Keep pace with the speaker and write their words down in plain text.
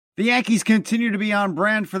The Yankees continue to be on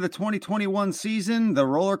brand for the 2021 season. The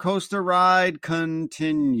roller coaster ride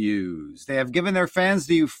continues. They have given their fans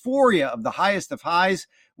the euphoria of the highest of highs,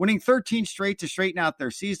 winning 13 straight to straighten out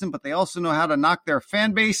their season, but they also know how to knock their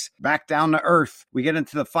fan base back down to earth. We get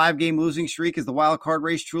into the 5-game losing streak as the wild card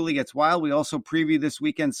race truly gets wild. We also preview this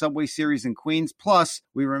weekend's Subway Series in Queens. Plus,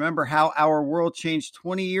 we remember how our world changed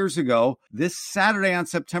 20 years ago this Saturday on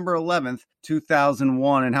September 11th,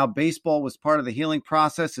 2001, and how baseball was part of the healing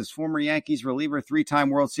process as former Yankees reliever, 3-time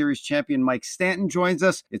World Series champion Mike Stanton joins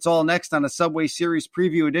us. It's all next on a Subway Series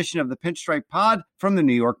preview edition of the Pinstripe Pod from the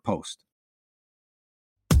New York Post.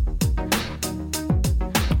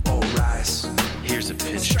 All rise. Here's a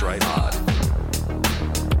Pinstripe Pod.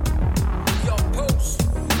 New York Post.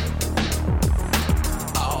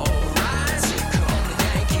 All rise. Here come the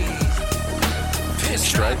Yankees.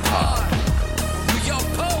 Pinstripe Pod. New York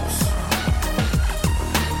Post.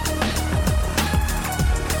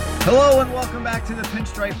 Hello and welcome back to the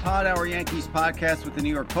Pinstripe Pod, our Yankees podcast with the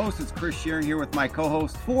New York Post. It's Chris Sheeran here with my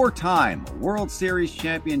co-host, 4-time World Series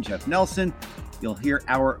champion Jeff Nelson. You'll hear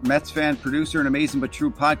our Mets fan, producer, and amazing but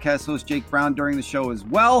true podcast host Jake Brown during the show as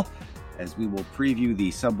well, as we will preview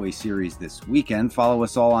the Subway Series this weekend. Follow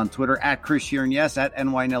us all on Twitter at Chris Sheeran, yes, at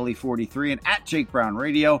NYNelly43, and at Jake Brown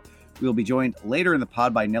Radio. We will be joined later in the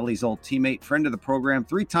pod by Nelly's old teammate, friend of the program,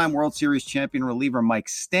 3-time World Series champion reliever Mike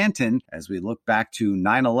Stanton, as we look back to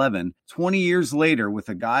 9/11, 20 years later with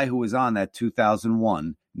a guy who was on that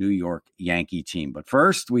 2001 New York Yankee team. But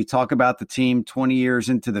first, we talk about the team 20 years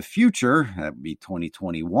into the future. That would be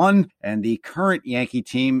 2021. And the current Yankee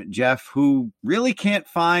team, Jeff, who really can't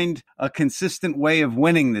find a consistent way of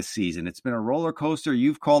winning this season. It's been a roller coaster.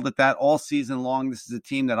 You've called it that all season long. This is a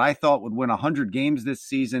team that I thought would win 100 games this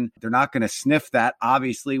season. They're not going to sniff that,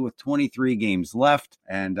 obviously, with 23 games left.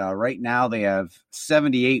 And right now they have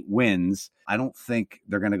 78 wins. I don't think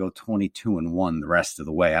they're going to go 22-1 the rest of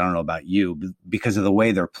the way. I don't know about you, because of the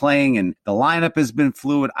way they're playing and the lineup has been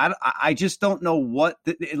fluid. I just don't know what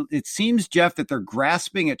it seems, Jeff, that they're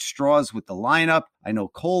grasping at straws with the lineup. I know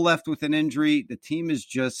Cole left with an injury. The team is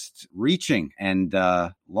just reaching and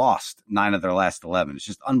lost 9 of their last 11. It's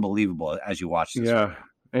just unbelievable as you watch this. Yeah.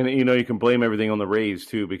 And, you can blame everything on the Rays,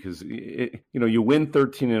 too, because, you win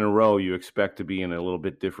 13 in a row, you expect to be in a little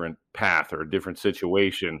bit different path or a different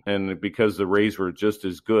situation. And because the Rays were just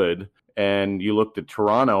as good, and you looked at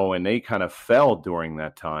Toronto and they kind of fell during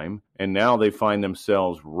that time, and now they find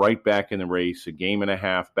themselves right back in the race, a game and a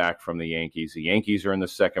half back from the Yankees. The Yankees are in the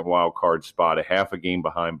second wild card spot, a half a game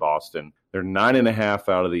behind Boston. They're 9.5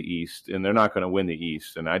 out of the East, and they're not going to win the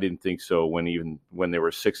East. And I didn't think so when they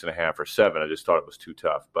were 6.5 or 7. I just thought it was too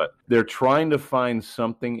tough. But they're trying to find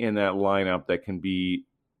something in that lineup that can be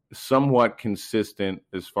somewhat consistent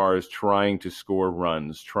as far as trying to score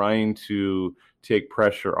runs, trying to take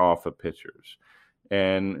pressure off of pitchers.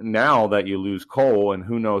 And now that you lose Cole, and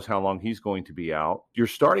who knows how long he's going to be out, your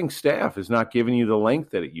starting staff is not giving you the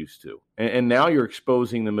length that it used to. And now you're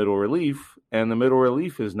exposing the middle relief, and the middle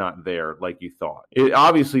relief is not there like you thought. It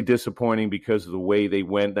obviously disappointing because of the way they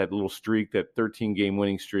went, that little streak, that 13-game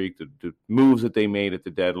winning streak, the moves that they made at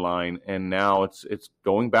the deadline, and now it's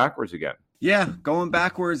going backwards again. Yeah, going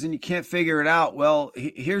backwards, and you can't figure it out. Well,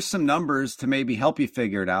 here's some numbers to maybe help you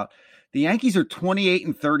figure it out. The Yankees are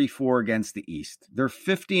 28-34 against the East. They're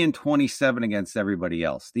 50-27 against everybody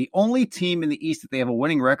else. The only team in the East that they have a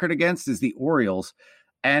winning record against is the Orioles,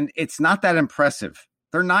 and it's not that impressive.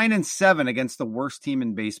 They're 9-7 against the worst team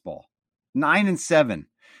in baseball. 9-7.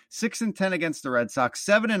 6-10 against the Red Sox,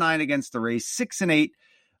 7-9 against the Rays, 6-8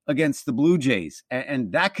 against the Blue Jays.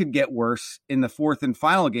 And that could get worse in the fourth and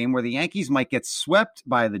final game where the Yankees might get swept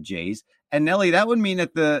by the Jays. And Nelly, that would mean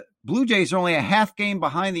that the Blue Jays are only a half game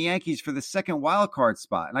behind the Yankees for the second wild card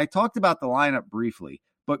spot. And I talked about the lineup briefly,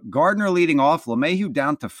 but Gardner leading off, LeMahieu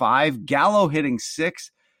down to 5, Gallo hitting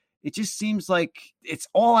 6. It just seems like it's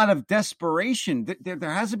all out of desperation.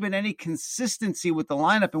 There hasn't been any consistency with the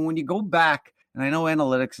lineup. And when you go back, and I know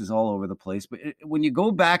analytics is all over the place, but when you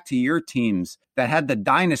go back to your teams that had the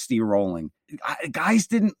dynasty rolling, guys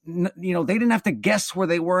they didn't have to guess where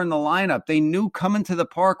they were in the lineup. They knew coming to the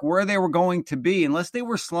park where they were going to be. Unless they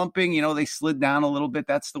were slumping, they slid down a little bit.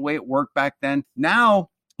 That's the way it worked back then. Now,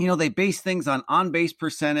 they base things on on-base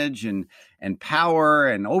percentage and power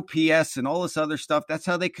and OPS and all this other stuff. That's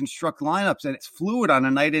how they construct lineups, and it's fluid on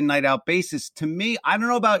a night-in, night-out basis. To me, I don't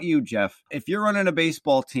know about you, Jeff. If you're running a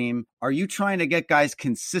baseball team, are you trying to get guys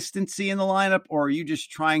consistency in the lineup, or are you just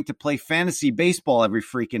trying to play fantasy baseball every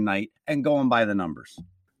freaking night and going by the numbers?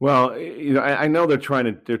 Well, I know they're trying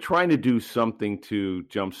to do something to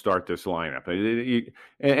jumpstart this lineup,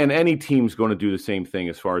 and any team's going to do the same thing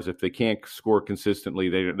as far as if they can't score consistently,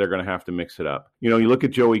 they're going to have to mix it up. You look at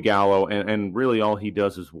Joey Gallo, and really all he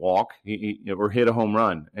does is walk, or hit a home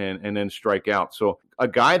run, and then strike out. So a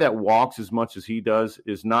guy that walks as much as he does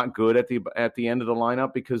is not good at the end of the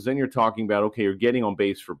lineup, because then you're talking about, okay, you're getting on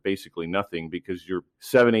base for basically nothing because your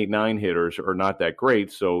 7, 8, 9 hitters are not that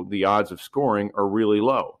great, so the odds of scoring are really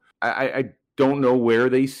low. I don't know where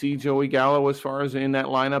they see Joey Gallo as far as in that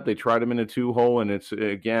lineup. They tried him in a 2-hole, and it's,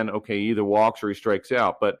 again, okay, either walks or he strikes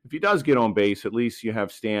out. But if he does get on base, at least you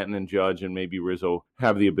have Stanton and Judge and maybe Rizzo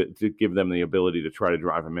have to give them the ability to try to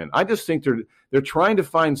drive him in. I just think they're trying to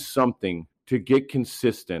find something to get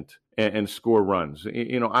consistent and score runs.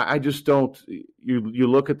 I just don't. You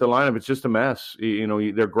look at the lineup; it's just a mess.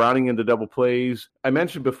 They're grounding into double plays. I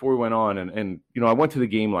mentioned before we went on, and I went to the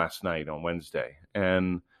game last night on Wednesday,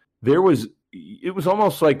 and it was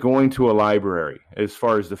almost like going to a library as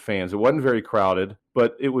far as the fans. It wasn't very crowded,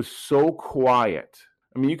 but it was so quiet.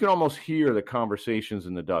 I mean, you could almost hear the conversations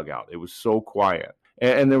in the dugout. It was so quiet.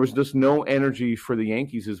 And there was just no energy for the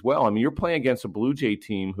Yankees as well. I mean, you're playing against a Blue Jay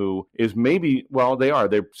team who is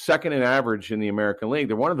they're second in average in the American League.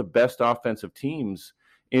 They're one of the best offensive teams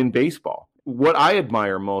in baseball. What I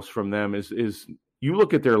admire most from them is you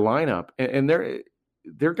look at their lineup, and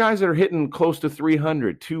they're guys that are hitting close to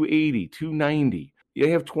 300, 280, 290.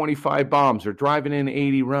 They have 25 bombs. They're driving in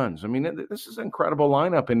 80 runs. I mean, this is an incredible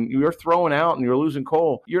lineup, and you're throwing out and you're losing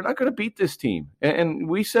Cole. You're not going to beat this team. And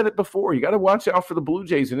we said it before. You got to watch out for the Blue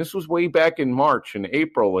Jays, and this was way back in March and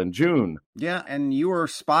April and June. Yeah, and you were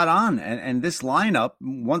spot on. And this lineup,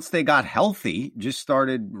 once they got healthy, just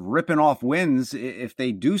started ripping off wins. If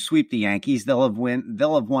they do sweep the Yankees, they'll have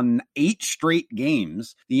won 8 straight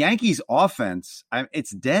games. The Yankees offense,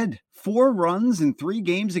 it's dead. 4 runs in 3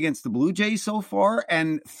 games against the Blue Jays so far,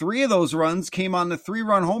 and 3 of those runs came on the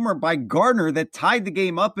 3-run homer by Gardner that tied the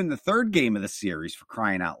game up in the 3rd game of the series, for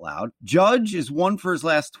crying out loud. Judge is 1 for his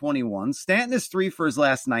last 21. Stanton is 3 for his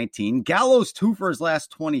last 19. Gallo's 2 for his last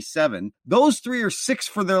 27. Those 3 are 6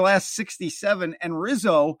 for their last 67, and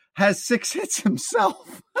Rizzo has 6 hits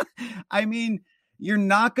himself. I mean, you're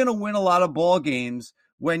not going to win a lot of ball games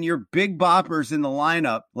when your big boppers in the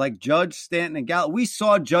lineup, like Judge, Stanton, and Gallo. We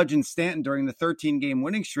saw Judge and Stanton during the 13-game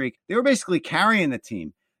winning streak. They were basically carrying the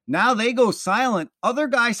team. Now they go silent. Other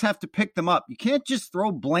guys have to pick them up. You can't just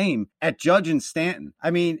throw blame at Judge and Stanton.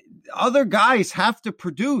 I mean, other guys have to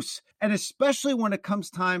produce. And especially when it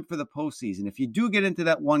comes time for the postseason, if you do get into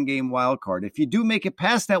that 1-game wild card, if you do make it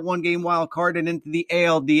past that 1-game wild card and into the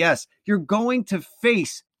ALDS, you're going to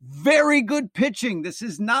face very good pitching. This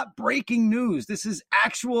is not breaking news. This is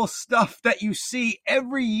actual stuff that you see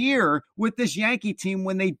every year with this Yankee team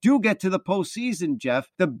when they do get to the postseason, Jeff.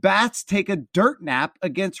 The bats take a dirt nap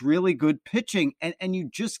against really good pitching, and you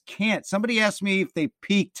just can't. Somebody asked me if they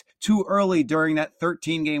peaked too early during that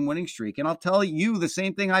 13-game winning streak, and I'll tell you the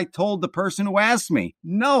same thing I told the person who asked me.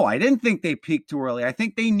 No, I didn't think they peaked too early. I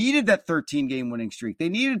think they needed that 13-game winning streak. They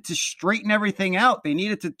needed to straighten everything out. They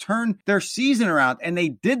needed to turn their season around, and they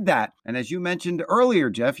did that. And as you mentioned earlier,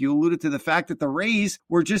 Jeff, you alluded to the fact that the Rays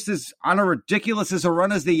were just as on a ridiculous as a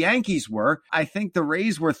run as the Yankees were. I think the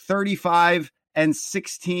Rays were 35-16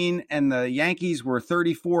 and the Yankees were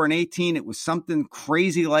 34-18. It was something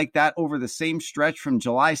crazy like that over the same stretch from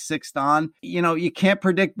July 6th on. You can't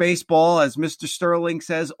predict baseball, as Mr. Sterling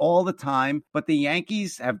says all the time, but the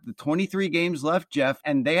Yankees have the 23 games left, Jeff,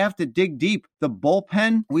 and they have to dig deep. The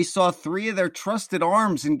bullpen, we saw 3 of their trusted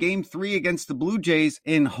arms in Game 3 against the Blue Jays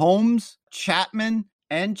in Holmes, Chapman,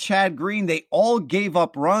 and Chad Green. They all gave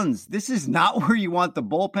up runs. This is not where you want the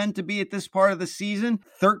bullpen to be at this part of the season.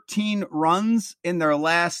 13 runs in their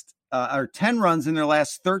last, 10 runs in their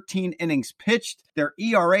last 13 innings pitched. Their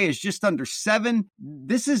ERA is just under 7.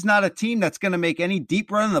 This is not a team that's going to make any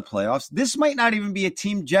deep run in the playoffs. This might not even be a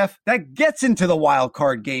team, Jeff, that gets into the wild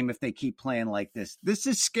card game if they keep playing like this. This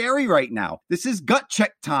is scary right now. This is gut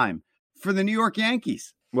check time for the New York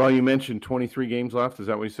Yankees. Well, you mentioned 23 games left. Is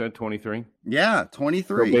that what you said? 23? Yeah,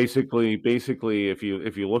 23. So basically, if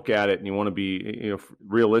you look at it and you want to be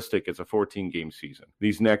realistic, it's a 14-game season.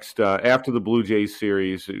 These next after the Blue Jays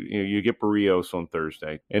series, you get Barrios on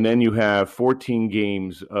Thursday, and then you have 14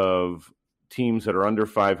 games of teams that are under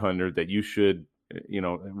 500 that you should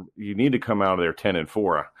you need to come out of there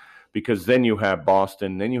 10-4, because then you have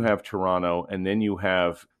Boston, then you have Toronto, and then you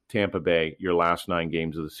have Tampa Bay, your last 9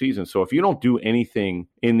 games of the season. So if you don't do anything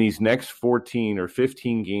in these next 14 or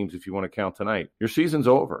 15 games, if you want to count tonight, your season's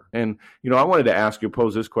over. And, I wanted to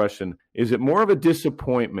pose this question. Is it more of a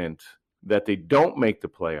disappointment that they don't make the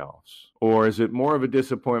playoffs? Or is it more of a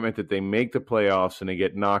disappointment that they make the playoffs and they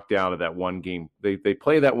get knocked out of that one game? They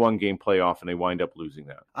play that one game playoff and they wind up losing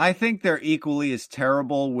that. I think they're equally as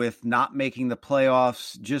terrible with not making the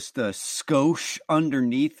playoffs, just a skosh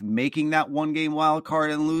underneath making that one game wild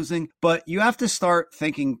card and losing. But you have to start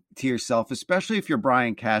thinking to yourself, especially if you're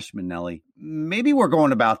Brian Cashman, Nelly, maybe we're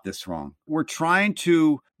going about this wrong. We're trying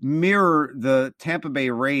to mirror the Tampa Bay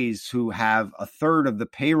Rays, who have a third of the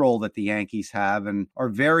payroll that the Yankees have and are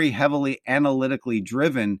very heavily analytically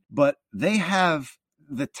driven, but they have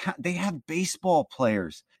they have baseball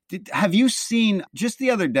players. Have you seen, just the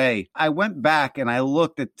other day, I went back and I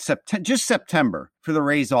looked at September for the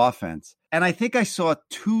Rays offense. And I think I saw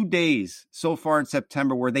 2 days so far in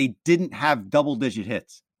September where they didn't have double-digit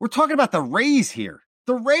hits. We're talking about the Rays here.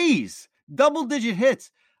 The Rays, double-digit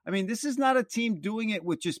hits. I mean, this is not a team doing it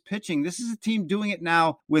with just pitching. This is a team doing it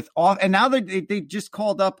now with off. And now they just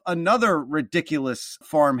called up another ridiculous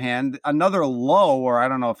farmhand, another low, or I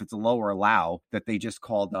don't know if it's a low or low that they just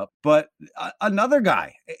called up, but another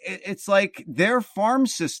guy. It's like their farm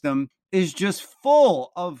system is just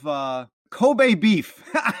full of Kobe beef.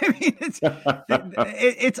 I mean,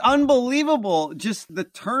 it's unbelievable, just the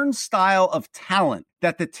turnstile of talent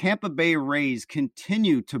that the Tampa Bay Rays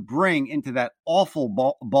continue to bring into that awful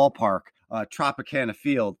ballpark, Tropicana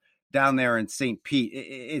Field down there in St. Pete.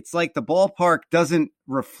 It's like the ballpark doesn't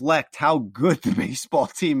reflect how good the baseball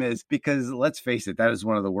team is, because let's face it, that is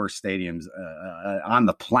one of the worst stadiums on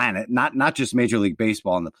the planet, not just Major League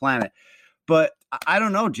Baseball, on the planet. But I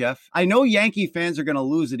don't know, Jeff. I know Yankee fans are going to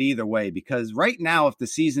lose it either way, because right now, if the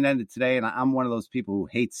season ended today, and I'm one of those people who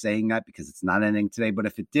hate saying that because it's not ending today, but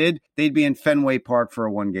if it did, they'd be in Fenway Park for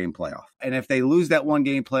a one-game playoff. And if they lose that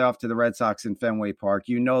one-game playoff to the Red Sox in Fenway Park,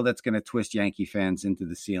 you know that's going to twist Yankee fans into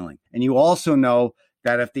the ceiling. And you also know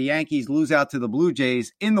that if the Yankees lose out to the Blue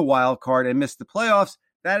Jays in the wild card and miss the playoffs,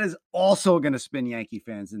 that is also going to spin Yankee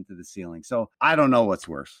fans into the ceiling. So I don't know what's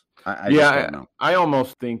worse. I just don't know. I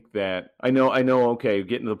almost think that I know. Okay,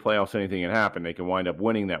 getting to the playoffs, anything can happen. They can wind up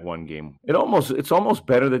winning that one game. It's almost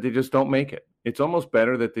better that they just don't make it. It's almost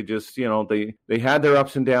better that they just, they had their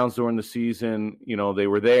ups and downs during the season. They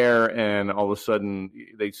were there, and all of a sudden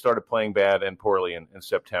they started playing bad and poorly in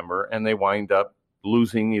September, and they wind up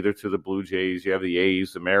losing either to the Blue Jays, you have the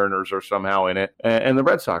A's, the Mariners are somehow in it, and the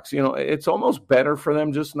Red Sox. It's almost better for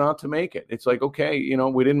them just not to make it. It's like, okay,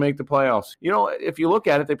 we didn't make the playoffs. If you look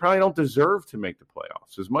at it, they probably don't deserve to make the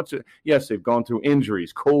playoffs. As much as, yes, they've gone through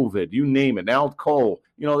injuries, COVID, you name it, now Cole.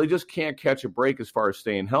 They just can't catch a break as far as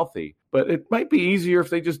staying healthy. But it might be easier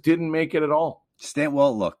if they just didn't make it at all.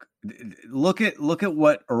 Well, look at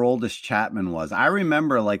what Aroldis Chapman was. I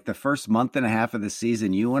remember like the first month and a half of the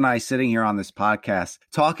season, you and I sitting here on this podcast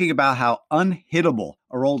talking about how unhittable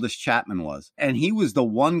Aroldis Chapman was. And he was the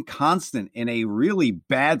one constant in a really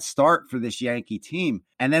bad start for this Yankee team.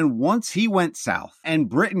 And then once he went south and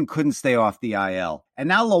Britton couldn't stay off the IL, and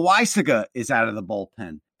now Loaisiga is out of the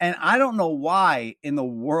bullpen. And I don't know why in the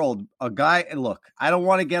world a guy, look, I don't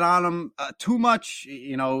want to get on him too much.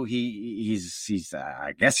 He's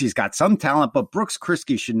I guess he's got some talent, but Brooks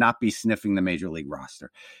Kriske should not be sniffing the Major League roster.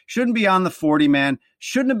 Shouldn't be on the 40-man.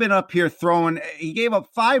 Shouldn't have been up here throwing. He gave up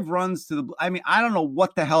 5 runs to I don't know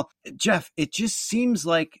what the hell. Jeff, it just seems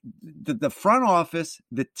like the front office,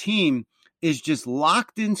 the team, is just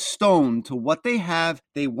locked in stone to what they have.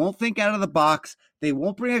 They won't think out of the box. They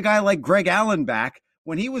won't bring a guy like Greg Allen back.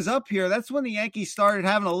 When he was up here, that's when the Yankees started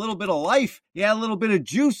having a little bit of life. He had a little bit of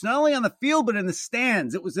juice, not only on the field, but in the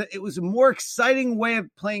stands. It was a more exciting way of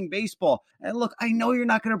playing baseball. And look, I know you're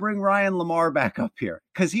not going to bring Ryan Lamar back up here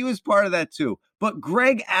because he was part of that too. But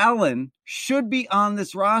Greg Allen should be on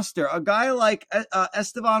this roster. A guy like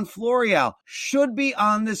Estevan Florial should be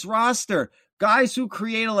on this roster. Guys who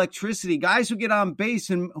create electricity, guys who get on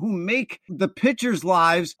base and who make the pitchers'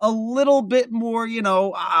 lives a little bit more,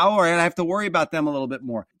 all right, I have to worry about them a little bit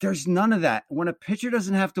more. There's none of that. When a pitcher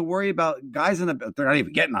doesn't have to worry about guys they're not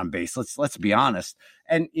even getting on base. Let's be honest.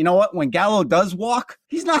 And you know what? When Gallo does walk,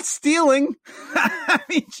 he's not stealing. I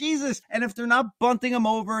mean, Jesus. And if they're not bunting him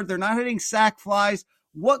over, they're not hitting sac flies,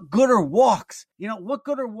 what good are walks? What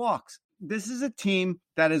good are walks? This is a team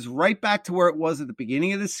that is right back to where it was at the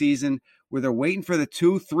beginning of the season, where they're waiting for the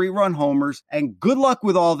 2-3 run homers, and good luck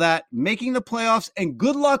with all that, making the playoffs, and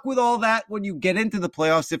good luck with all that when you get into the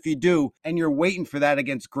playoffs if you do, and you're waiting for that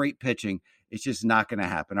against great pitching. It's just not going to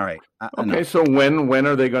happen. All right. Okay, so when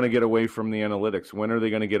are they going to get away from the analytics? When are they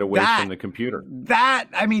going to get away from the computer?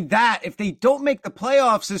 If they don't make the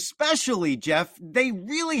playoffs, especially, Jeff, they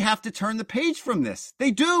really have to turn the page from this.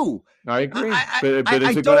 They do. I agree. But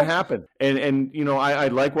is it going to happen? And I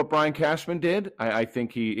like what Brian Cashman did. I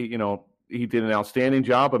think he, he did an outstanding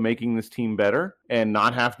job of making this team better and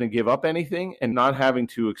not having to give up anything and not having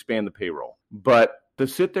to expand the payroll. But to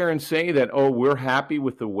sit there and say that, oh, we're happy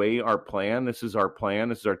with the way our plan, this is our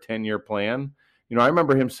 10-year plan. I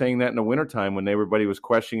remember him saying that in the wintertime when everybody was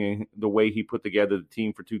questioning the way he put together the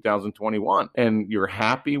team for 2021. And you're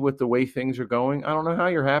happy with the way things are going? I don't know how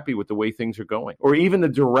you're happy with the way things are going, or even the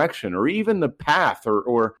direction, or even the path,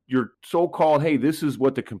 or your so-called, hey, this is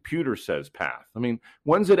what the computer says path. I mean,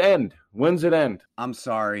 when's it end? I'm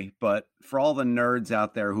sorry, but for all the nerds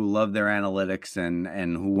out there who love their analytics and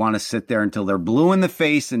who want to sit there until they're blue in the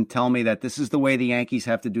face and tell me that this is the way the Yankees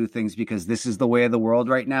have to do things because this is the way of the world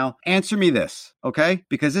right now, answer me this, okay?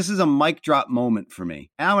 Because this is a mic drop moment for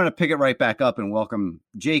me. And I'm going to pick it right back up and welcome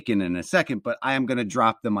Jake in a second, but I am going to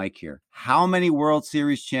drop the mic here. How many World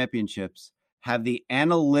Series championships have the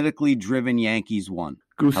analytically driven Yankees won?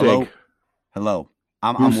 Goose Hello? egg. Hello.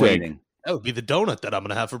 I'm waiting. That would be the donut that I'm going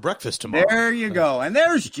to have for breakfast tomorrow. There you go. And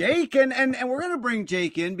there's Jake. And we're going to bring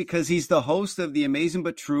Jake in because he's the host of the Amazing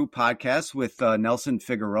But True podcast with Nelson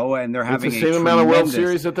Figueroa. And they're having the same amount of World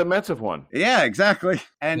Series that the Mets have won. Yeah, exactly.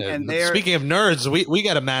 And they're... Speaking of nerds, we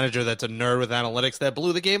got a manager that's a nerd with analytics that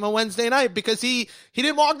blew the game on Wednesday night because he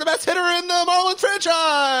didn't walk the best hitter in the Marlins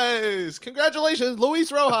franchise. Congratulations,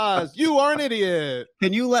 Luis Rojas. You are an idiot.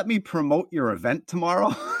 Can you let me promote your event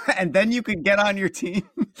tomorrow? And then you can get on your team.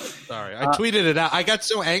 Sorry, I tweeted it out. I got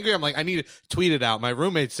so angry. I'm like, I need to tweet it out. My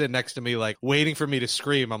roommate's sitting next to me, like, waiting for me to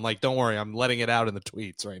scream. I'm like, don't worry. I'm letting it out in the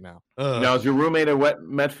tweets right now. Now, is your roommate a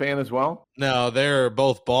Met fan as well? No, they're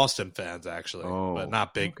both Boston fans, actually, but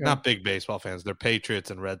not big baseball fans. They're Patriots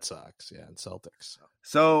and Red Sox, and Celtics.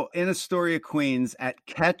 So in Astoria, Queens, at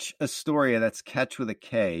Catch Astoria, that's Catch with a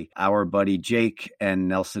K, our buddy Jake and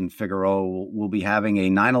Nelson Figueroa will be having a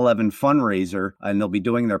 9/11 fundraiser, and they'll be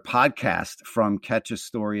doing their podcast from Catch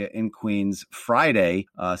Astoria in Queens Friday,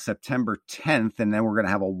 September 10th, and then we're going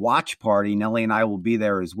to have a watch party. Nelly and I will be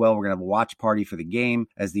there as well. We're going to have a watch party for the game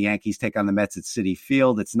as the Yankees take on the Mets at Citi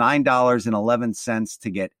Field. It's $9.11 to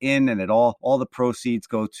get in, and all the proceeds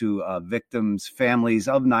go to victims, families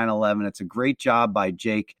of 9/11. It's a great job by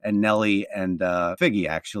Jake and Nelly and Figgy,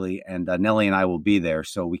 actually, and Nelly and I will be there,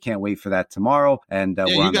 so we can't wait for that tomorrow. And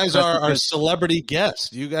you guys are our celebrity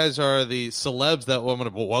guests. You guys are the celebs that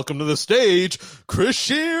welcome to the stage, Chris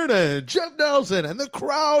Sheeran and Jeff Nelson, and the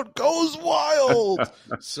crowd goes wild.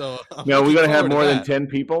 So now we're going to have more than 10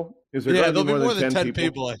 people. Is there there'll be more than 10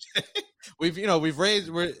 people. We've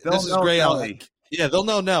raised. This is great. Yeah, they'll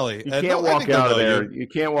know Nelly. You can't walk out of there. You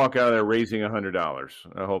can't walk out of there raising $100.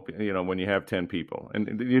 I hope when you have 10 people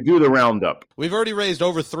and you do the roundup. We've already raised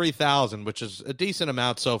over 3,000, which is a decent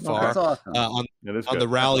amount so far. That's awesome. On the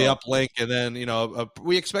Rally Up link, and then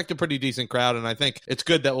we expect a pretty decent crowd, and I think it's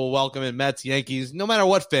good that we'll welcome in Mets, Yankees, no matter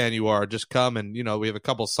what fan you are. Just come and we have a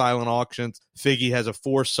couple silent auctions. Figgy has a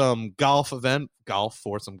foursome golf event.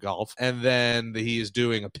 Foursome golf, and then he is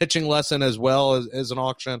doing a pitching lesson as well as an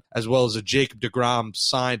auction, as well as a Jacob deGrom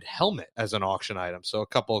signed helmet as an auction item. So a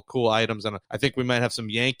couple of cool items, and I think we might have some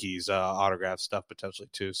Yankees autograph stuff potentially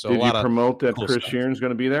too. So did you promote that cool Chris Sheeran's going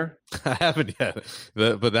to be there? I haven't yet,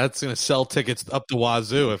 but that's going to sell tickets up the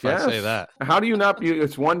wazoo if I say that. How do you not?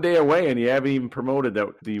 It's one day away, and you haven't even promoted that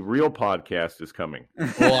the real podcast is coming.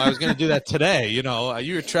 Well, I was going to do that today. You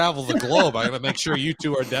travel the globe. I'm going to make sure you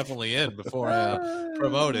two are definitely in before I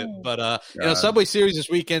promote it. But Subway Series this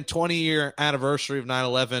weekend, 20-year anniversary of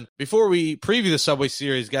 9/11. Before we preview the Subway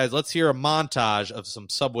Series, guys, let's hear a montage of some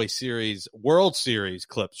Subway Series World Series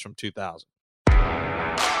clips from 2000.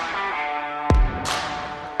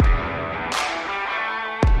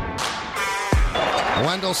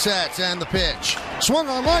 Wendell sets and the pitch. Swung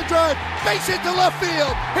on line drive, base hit to left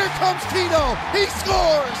field. Here comes Tito. He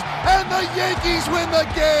scores, and the Yankees win the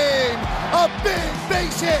game. A big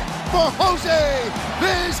base hit for Jose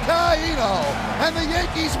Vizcaíno, and the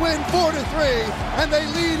Yankees win 4-3, and they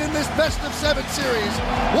lead in this best-of-7 series,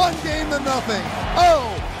 1-0. Oh,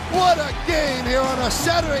 what a game here on a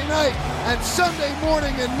Saturday night and Sunday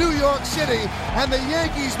morning in New York City, and the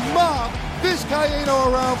Yankees mob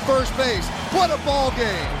Vizcaíno around first base. What a ball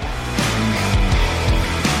game.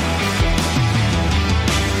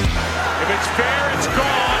 If it's fair, it's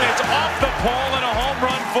gone. It's off the pole and a home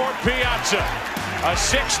run for Piazza. A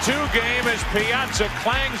 6-2 game as Piazza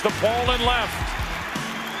clangs the pole and left.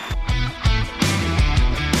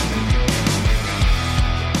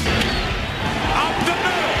 Up the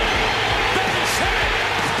middle. Base hit.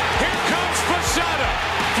 Here comes Posada.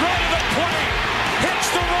 Throw to the plate. Hits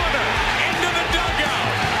the runner. Into the dugout.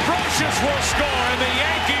 Brocious will score, and the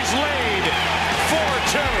Yankees lead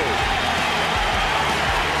 4-2.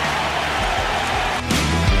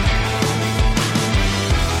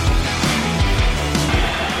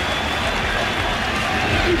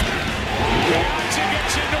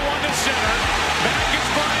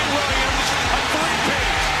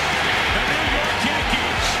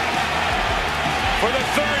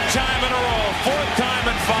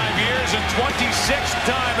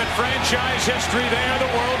 franchise history, they are the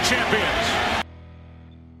world champions.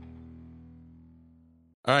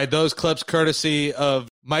 All right, those clips courtesy of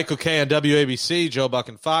Michael Kay on WABC, Joe Buck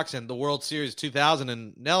and Fox, and the World Series 2000.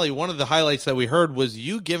 And Nelly, one of the highlights that we heard was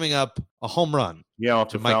you giving up a home run off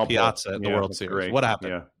to the Mike foul Piazza ball. at the World Series. Great. What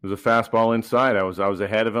happened? Yeah, it was a fastball inside. I was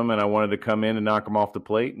ahead of him, and I wanted to come in and knock him off the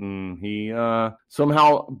plate, and he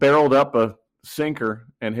somehow barreled up a sinker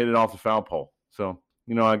and hit it off the foul pole. So,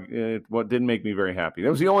 what didn't make me very happy. That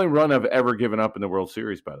was the only run I've ever given up in the World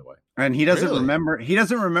Series, by the way. And he doesn't remember. He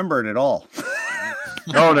doesn't remember it at all.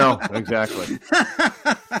 Oh no, exactly.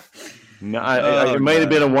 No, it might have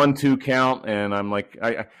been a 1-2 count, and I'm like,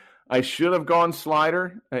 I should have gone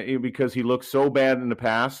slider because he looked so bad in the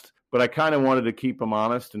past. But I kind of wanted to keep him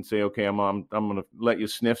honest and say, okay, I'm going to let you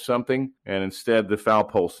sniff something, and instead the foul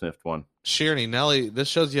pole sniffed one. Shearney, Nelly, this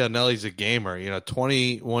shows you how Nelly's a gamer.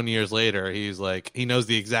 21 years later, he's like, he knows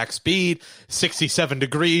the exact speed, 67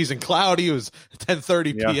 degrees and cloudy. It was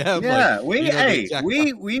 10:30 p.m. Yeah,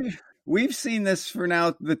 we've seen this for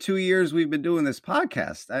now the 2 years we've been doing this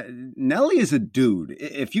podcast. Nelly is a dude.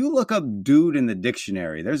 If you look up dude in the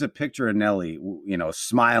dictionary, there's a picture of Nelly,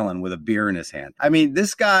 smiling with a beer in his hand. I mean,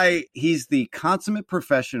 this guy, he's the consummate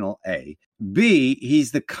professional, A. B,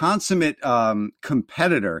 he's the consummate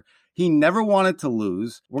competitor. He never wanted to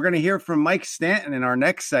lose. We're going to hear from Mike Stanton in our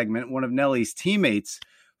next segment, one of Nelly's teammates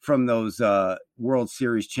from those World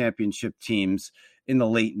Series championship teams in the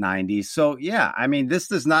late 90s. So, yeah, I mean, this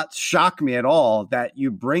does not shock me at all that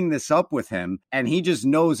you bring this up with him and he just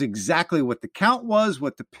knows exactly what the count was,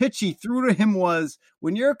 what the pitch he threw to him was.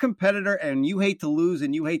 When you're a competitor and you hate to lose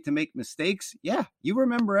and you hate to make mistakes, yeah, you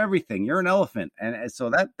remember everything. You're an elephant. And so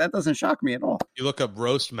that doesn't shock me at all. You look up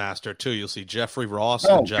Roast Master, too. You'll see Jeffrey Ross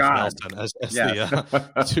and Jeff Nelson as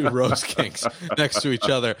the two roast kings next to each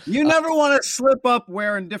other. You never want to slip up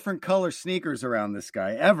wearing different color sneakers around this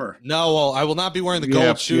guy, ever. No, well, I will not be wearing the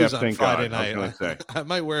gold shoes on Friday night. I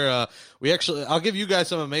might wear I'll give you guys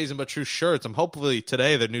some amazing but true shirts. I'm hopefully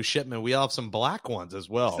today the new shipment. We have some black ones as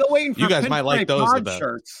well. Still waiting for you guys might like those the best.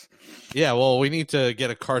 Shirts. Yeah, well, we need to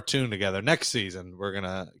get a cartoon together next season. We're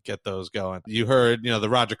gonna get those going. You heard, the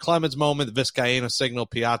Roger Clemens moment, the Vizcaíno signal,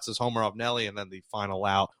 Piazza's homer off Nelly, and then the final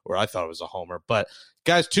out where I thought it was a homer. But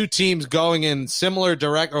guys, two teams going in similar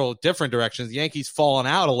different directions. The Yankees falling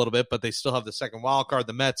out a little bit, but they still have the second wild card.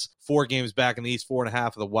 The Mets 4 games back in the East, 4.5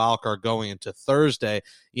 of the wild card going into Thursday.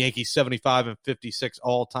 Yankees 75-56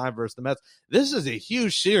 all time versus the Mets. This is a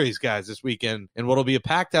huge series, guys, this weekend, and what'll be a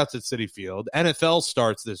packed house at Citi Field. NFL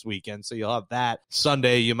starts this weekend, so you'll have that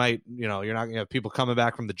Sunday. You might, you're not going to have people coming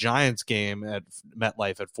back from the Giants game at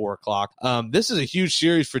MetLife at 4:00. This is a huge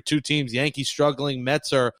series for two teams. Yankees struggling,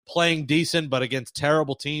 Mets are playing decent, but against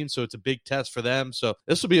terrible teams, so it's a big test for them. So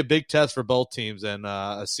this will be a big test for both teams and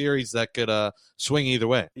a series that could swing either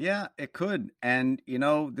way. Yeah, it could. And,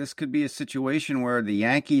 this could be a situation where the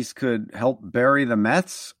Yankees could help bury the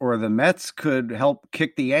Mets or the Mets could help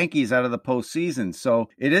kick the Yankees out of the postseason. So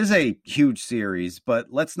it is a huge series, but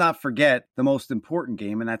let's not forget the most important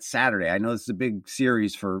game, and that's Saturday. I know this is a big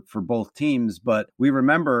series for both teams, but we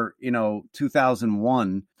remember,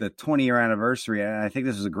 2001, the 20-year anniversary, and I think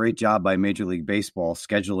this was a great job by Major League Baseball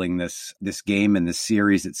scheduling this game and this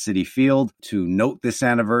series at Citi Field to note this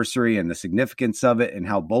anniversary and the significance of it and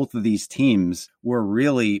how both of these teams were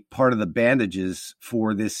really part of the bandages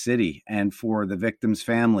for this city and for the victims'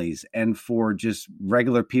 families and for just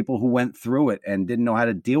regular people who went through it and didn't know how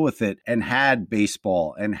to deal with it and had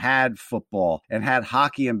baseball and had football and had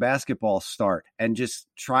hockey and basketball start and just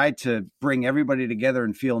tried to bring everybody together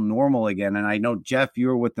and feel normal again. And I know, Jeff, you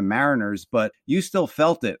were with the Mariners, but you still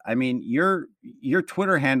felt it. I mean, your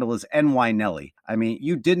Twitter handle is NY Nelly. I mean,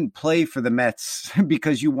 you didn't play for the Mets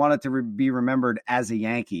because you wanted to be remembered as a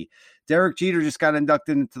Yankee. Derek Jeter just got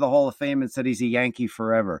inducted into the Hall of Fame and said he's a Yankee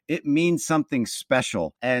forever. It means something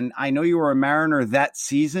special. And I know you were a Mariner that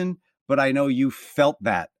season, but I know you felt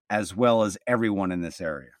that as well as everyone in this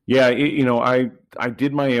area. Yeah, I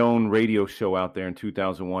did my own radio show out there in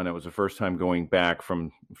 2001. It was the first time going back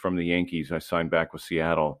from the Yankees. I signed back with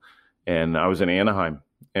Seattle, and I was in Anaheim.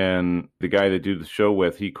 And the guy that I do the show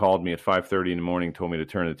with, he called me at 5:30 in the morning, told me to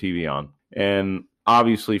turn the TV on. And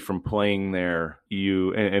obviously from playing there,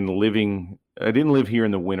 and living, I didn't live here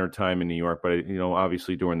in the wintertime in New York, but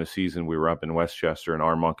obviously during the season we were up in Westchester and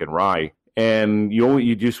Armonk and Rye. And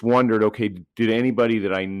you just wondered, okay, did anybody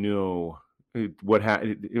that I knew,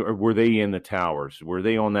 were they in the towers? Were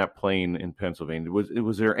they on that plane in Pennsylvania?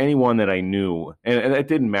 Was there anyone that I knew? And it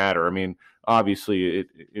didn't matter. I mean, obviously,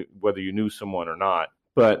 whether you knew someone or not.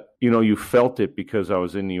 But, you felt it because I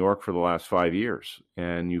was in New York for the last 5 years,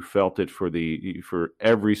 and you felt it for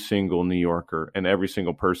every single New Yorker and every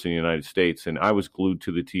single person in the United States. And I was glued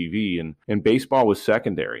to the TV, and baseball was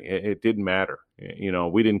secondary. It didn't matter.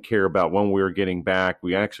 We didn't care about when we were getting back.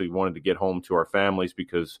 We actually wanted to get home to our families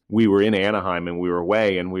because we were in Anaheim and we were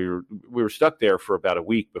away, and we were stuck there for about a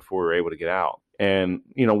week before we were able to get out. And,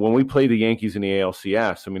 when we played the Yankees in the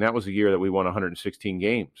ALCS, that was a year that we won 116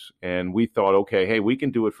 games. And we thought, okay, hey, we can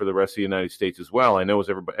do it for the rest of the United States as well. I know as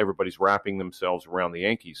everybody's wrapping themselves around the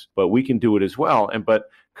Yankees, but we can do it as well. But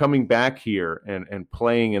coming back here and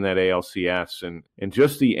playing in that ALCS and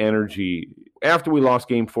just the energy, after we lost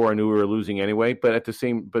game 4, I knew we were losing anyway. But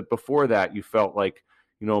before that, you felt like,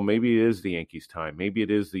 maybe it is the Yankees' time. Maybe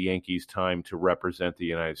it is the Yankees' time to represent the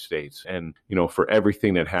United States. And, for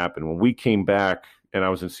everything that happened. When we came back and I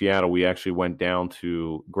was in Seattle, we actually went down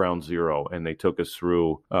to Ground Zero and they took us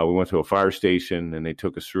through, we went to a fire station and they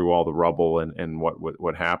took us through all the rubble and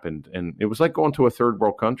what happened. And it was like going to a third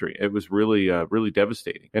world country. It was really, really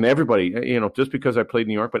devastating. And everybody, just because I played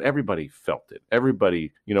New York, but everybody felt it.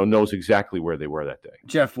 Everybody, knows exactly where they were that day.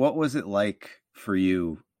 Jeff, what was it like for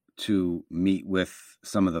you to meet with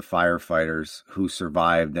some of the firefighters who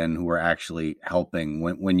survived and who were actually helping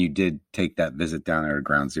when you did take that visit down there to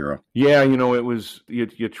Ground Zero? Yeah, it was, you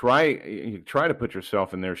try to put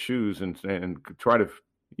yourself in their shoes and try to,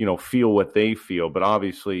 feel what they feel, but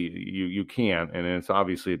obviously you can't, and it's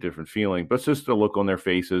obviously a different feeling. But it's just the look on their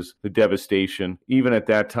faces, the devastation. Even at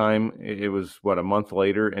that time, it was a month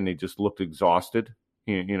later, and they just looked exhausted.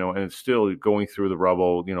 And it's still going through the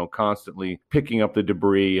rubble, constantly picking up the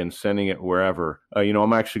debris and sending it wherever.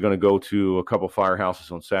 I'm actually going to go to a couple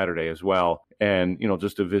firehouses on Saturday as well. And,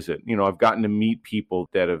 just to visit, I've gotten to meet people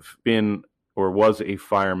that have been or was a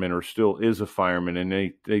fireman or still is a fireman.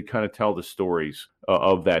 And they kind of tell the stories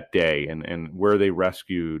of that day and where they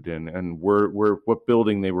rescued and where what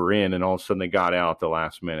building they were in. And all of a sudden they got out at the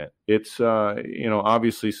last minute. It's,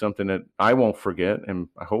 obviously something that I won't forget, and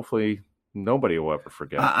hopefully nobody will ever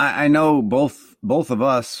forget. I know both of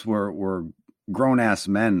us were grown-ass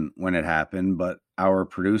men when it happened, but our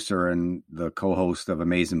producer and the co-host of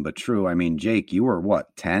Amazing But True, Jake, you were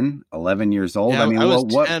what, 10, 11 years old? Yeah, I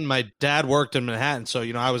was 10. My dad worked in Manhattan, so,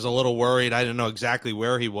 I was a little worried. I didn't know exactly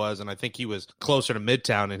where he was, and I think he was closer to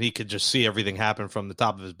Midtown, and he could just see everything happen from the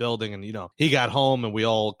top of his building. And, he got home, and we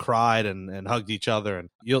all cried and hugged each other. And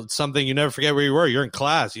something you never forget where you were. You're in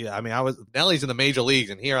class. Nellie's in the major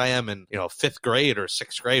leagues, and here I am in, 5th grade or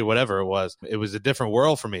 6th grade, whatever it was. It was a different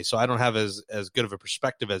world for me, so I don't have as good of a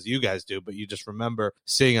perspective as you guys do, but you just remember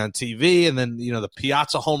seeing on TV, and then the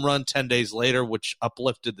Piazza home run 10 days later, which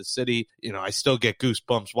uplifted the city. I still get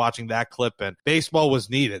goosebumps watching that clip, and baseball was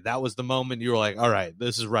needed. That was the moment you were like, all right,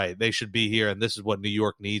 this is right. They should be here, and this is what New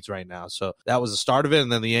York needs right now. So that was the start of it,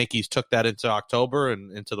 and then the Yankees took that into October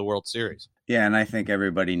and into the World Series. Yeah, and I think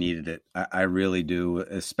everybody needed it. I really do,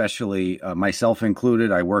 especially myself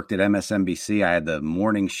included. I worked at MSNBC. I had the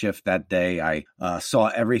morning shift that day. I saw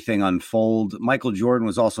everything unfold. Michael Jordan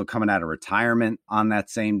was also coming out of retirement on that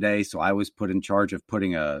same day, so I was put in charge of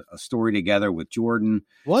putting a story together with Jordan.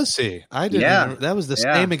 Was he? I didn't. Yeah. That was the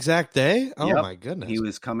same exact day? Oh, yep. My goodness. He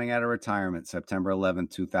was coming out of retirement September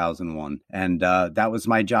 11th, 2001. And that was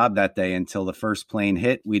my job that day until the first plane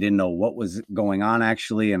hit. We didn't know what was going on,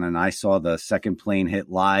 actually, and then I saw the second plane hit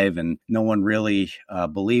live, and no one really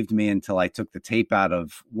believed me until I took the tape out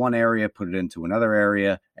of one area, put it into another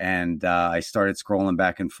area, and I started scrolling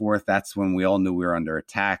back and forth. That's when we all knew we were under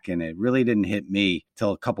attack, and it really didn't hit me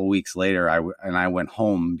till a couple weeks later. I went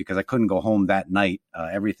home because I couldn't go home that night.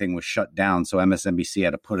 Everything was shut down, so MSNBC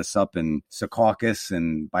had to put us up in Secaucus,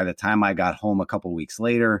 and by the time I got home a couple weeks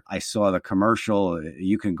later, I saw the commercial.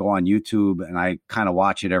 You can go on YouTube, and I kind of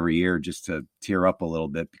watch it every year just to tear up a little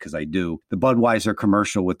bit because I do. The Budweiser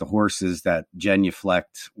commercial with the horses that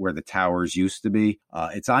genuflect where the towers used to be.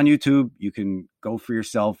 It's on YouTube. You can go for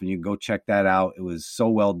yourself and you can go check that out. It was so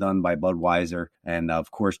well done by Budweiser. And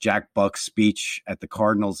of course, Jack Buck's speech at the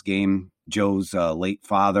Cardinals game, Joe's late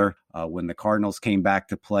father, when the Cardinals came back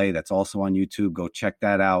to play. That's also on YouTube. Go check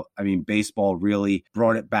that out. Baseball really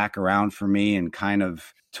brought it back around for me and kind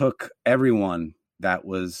of took everyone that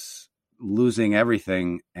was losing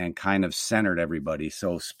everything and kind of centered everybody.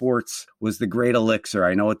 So sports was the great elixir.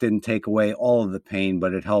 I know it didn't take away all of the pain,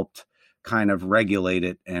 but it helped kind of regulate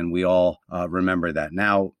it. And we all remember that.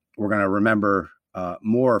 Now we're going to remember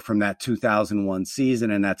more from that 2001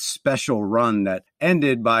 season and that special run that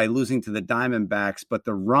ended by losing to the Diamondbacks, but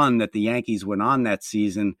the run that the Yankees went on that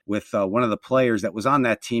season with one of the players that was on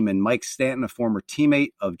that team, and Mike Stanton, a former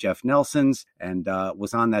teammate of Jeff Nelson's, and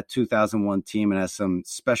was on that 2001 team and has some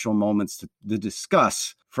special moments to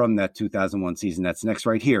discuss from that 2001 season. That's next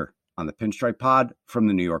right here on the Pinstripe Pod from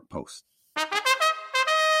the New York Post.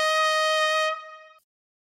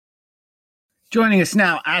 Joining us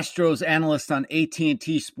now, Astros analyst on AT&T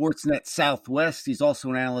Sportsnet Southwest. He's also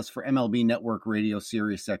an analyst for MLB Network Radio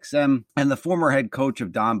Sirius XM and the former head coach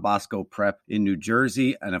of Don Bosco Prep in New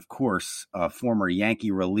Jersey. And of course, a former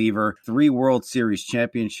Yankee reliever, 3 World Series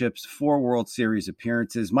championships, 4 World Series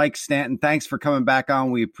appearances. Mike Stanton, thanks for coming back on.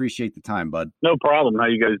 We appreciate the time, bud. No problem. How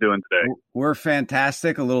you guys doing today? We're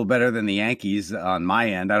fantastic. A little better than the Yankees on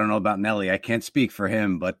my end. I don't know about Nelly. I can't speak for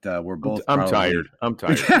him, but we're both I'm tired.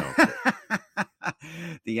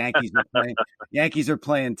 The Yankees are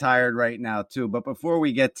playing tired right now too. But before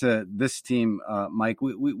we get to this team, Mike,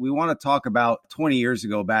 we want to talk about 20 years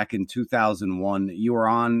ago, back in 2001. You were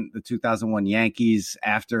on the 2001 Yankees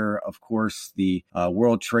after, of course, the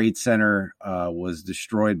World Trade Center was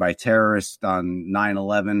destroyed by terrorists on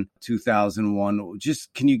 9/11, 2001.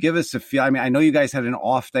 Just can you give us a feel? I mean, I know you guys had an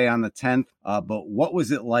off day on the 10th, but what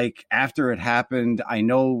was it like after it happened? I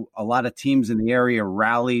know a lot of teams in the area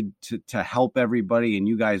rallied to help everybody, and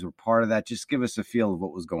you guys were part of that. Just give us a feel of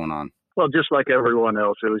what was going on. Well, just like everyone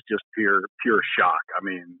else, it was just pure shock. I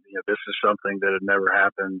mean, this is something that had never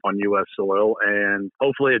happened on U.S. soil, and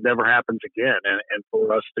hopefully it never happens again. And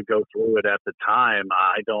for us to go through it at the time,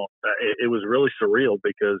 it was really surreal,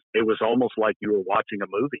 because it was almost like you were watching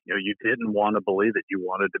a movie. You didn't want to believe it. You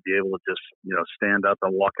wanted to be able to just, stand up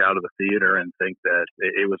and walk out of the theater and think that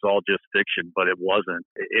it was all just fiction, but it wasn't.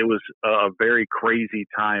 It was a very crazy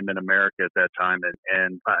time in America at that time.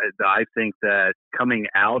 And I think that coming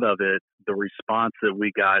out of it, the response that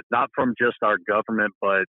we got, not from just our government,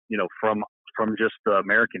 but, from just the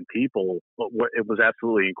American people, it was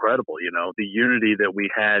absolutely incredible. The unity that we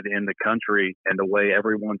had in the country and the way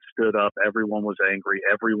everyone stood up, everyone was angry,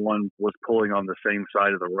 everyone was pulling on the same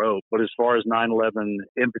side of the rope. But as far as 9/11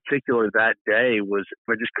 in particular, that day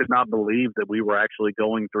I just could not believe that we were actually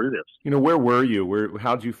going through this. Where were you?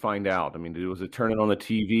 How'd you find out? I mean, was it turning on the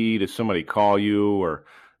TV? Did somebody call you, or?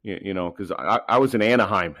 Because I was in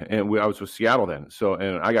Anaheim and I was with Seattle then.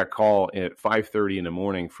 And I got a call at 5:30 in the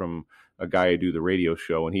morning from a guy I do the radio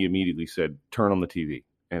show, and he immediately said, "Turn on the TV."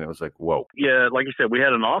 And it was like, whoa. Yeah, like you said, we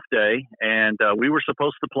had an off day, and we were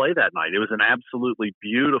supposed to play that night. It was an absolutely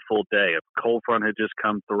beautiful day. A cold front had just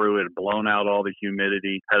come through. It had blown out all the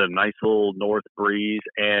humidity, had a nice little north breeze.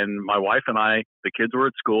 And my wife and I, the kids were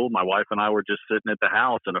at school. My wife and I were just sitting at the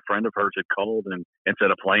house, and a friend of hers had called and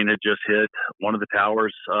said a plane had just hit one of the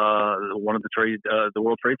towers, one of the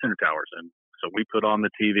World Trade Center towers. And so we put on the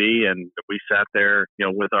TV and we sat there,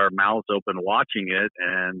 with our mouths open watching it.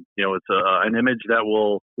 And, it's an image that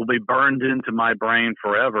will be burned into my brain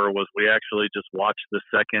forever. Was we actually just watched the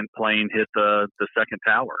second plane hit the second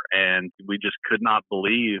tower. And we just could not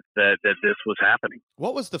believe that this was happening.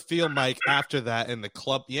 What was the feel, Mike, after that in the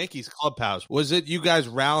Yankees clubhouse? Was it you guys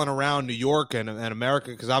rallying around New York and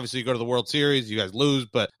America? Because obviously you go to the World Series, you guys lose,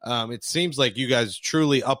 but it seems like you guys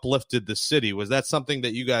truly uplifted the city. Was that something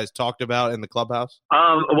that you guys talked about in the clubhouse?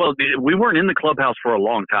 Well, we weren't in the clubhouse for a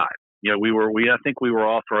long time. I think we were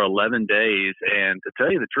off for 11 days. And to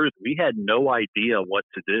tell you the truth, we had no idea what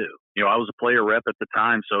to do. I was a player rep at the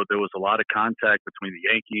time, so there was a lot of contact between the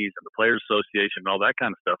Yankees and the Players Association and all that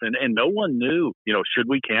kind of stuff. And no one knew, should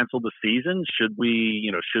we cancel the season? Should we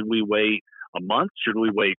wait a month? Should we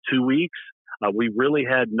wait 2 weeks? We really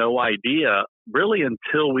had no idea, really,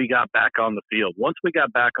 until we got back on the field. Once we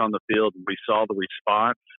got back on the field and we saw the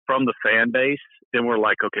response from the fan base, then we're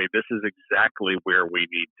like, okay, this is exactly where we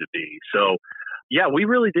need to be. So, yeah, we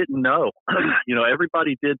really didn't know.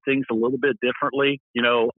 Everybody did things a little bit differently.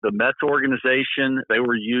 The Mets organization, they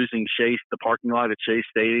were using the parking lot at Chase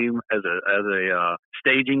Stadium as a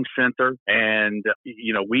staging center. And,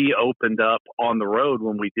 we opened up on the road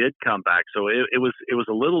when we did come back. So it was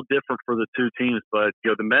a little different for the two teams, but,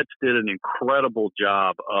 the Mets did an incredible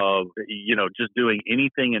job of, just doing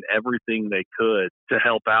anything and everything they could to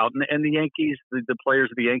help out. And the Yankees, the players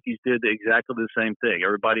of the Yankees did exactly the same thing.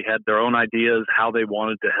 Everybody had their own ideas, how they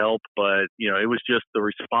wanted to help, but, it was just the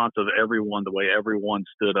response of everyone, the way everyone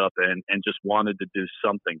stood up and just wanted to do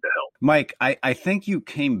something to help. Mike, I think you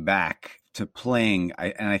came back to playing,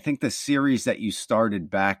 and I think the series that you started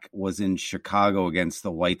back was in Chicago against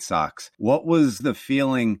the White Sox. What was the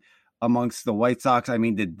feeling amongst the White Sox? I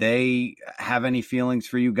mean, did they have any feelings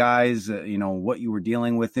for you guys? What you were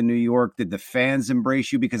dealing with in New York? Did the fans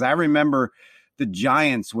embrace you? Because I remember the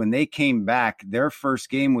Giants, when they came back, their first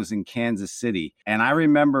game was in Kansas City. And I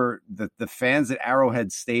remember that the fans at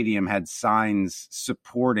Arrowhead Stadium had signs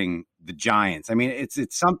supporting the Giants. I mean,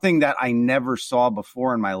 it's something that I never saw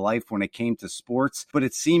before in my life when it came to sports. But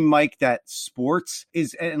it seemed, Mike, that sports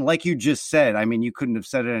is, and like you just said, I mean, you couldn't have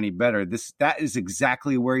said it any better. That is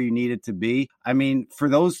exactly where you needed to be. I mean, for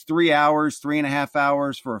those 3 hours, 3.5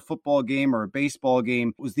 hours for a football game or a baseball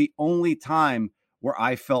game, was the only time where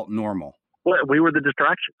I felt normal. Well, we were the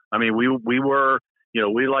distraction. I mean, we were,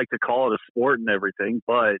 we like to call it a sport and everything,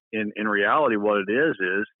 but in reality, what it is,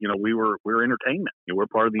 we're entertainment. We're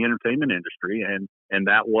part of the entertainment industry, and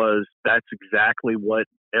that's exactly what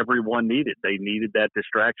everyone needed. They needed that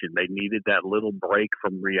distraction. They needed that little break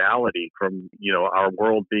from reality, from, our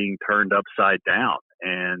world being turned upside down.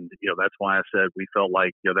 And, that's why I said we felt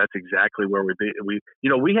like, that's exactly where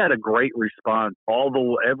we had a great response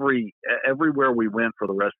everywhere we went for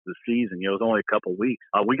the rest of the season. It was only a couple of weeks.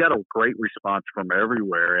 We got a great response from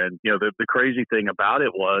everywhere. And, the crazy thing about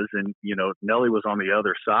it was, and, Nelly was on the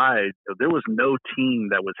other side, there was no team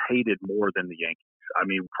that was hated more than the Yankees. I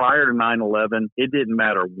mean, prior to 9/11, it didn't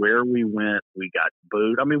matter where we went. We got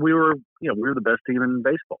booed. I mean, we were the best team in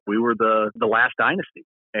baseball. We were the last dynasty.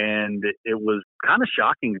 And it was kind of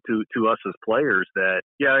shocking to us as players that,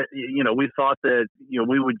 we thought that,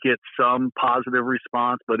 we would get some positive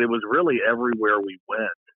response, but it was really everywhere we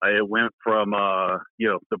went. It went from,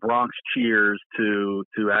 the Bronx cheers to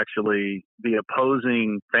actually the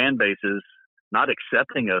opposing fan bases not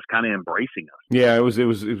accepting us, kind of embracing us. Yeah, it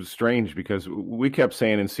was strange because we kept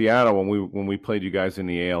saying in Seattle when we played you guys in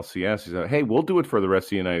the ALCS, he said, "Hey, we'll do it for the rest of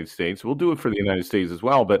the United States. We'll do it for the United States as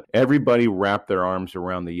well." But everybody wrapped their arms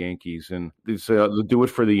around the Yankees and they said, "Do it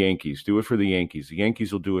for the Yankees. Do it for the Yankees. The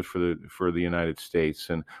Yankees will do it for the United States."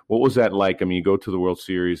 And what was that like? I mean, you go to the World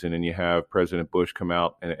Series and then you have President Bush come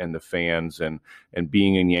out and the fans and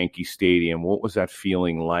being in Yankee Stadium. What was that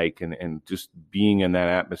feeling like? And just being in that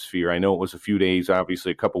atmosphere. I know it was a few days,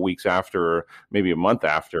 obviously a couple weeks after, or maybe a month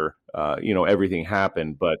after, everything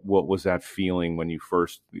happened. But what was that feeling when you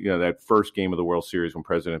first, that first game of the World Series when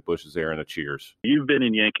President Bush is there and the cheers? You've been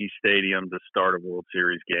in Yankee Stadium to start a World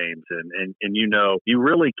Series games, and you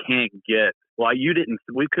really can't get. Well, we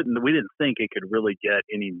didn't think it could really get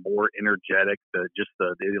any more energetic, the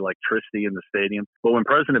electricity in the stadium. But when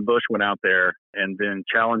President Bush went out there and then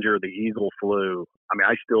Challenger, the Eagle flew, I mean,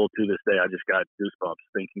 I still, to this day, I just got goosebumps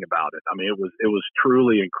thinking about it. I mean, it was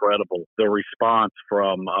truly incredible. The response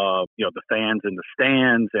from, the fans in the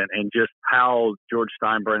stands and just how George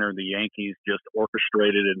Steinbrenner and the Yankees just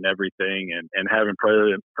orchestrated it and everything, and having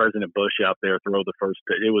President Bush out there throw the first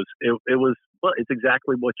pitch. Well, it's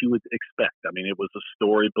exactly what you would expect. I mean, it was a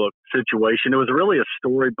storybook situation. It was really a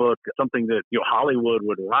storybook, something that Hollywood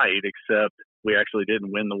would write, except we actually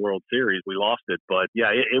didn't win the World Series. We lost it. But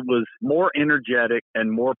yeah, it was more energetic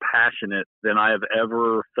and more passionate than I have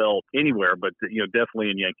ever felt anywhere, but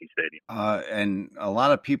definitely in Yankee Stadium. And a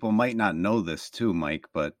lot of people might not know this too, Mike,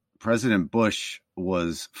 but President Bush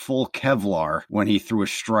was full Kevlar when he threw a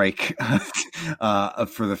strike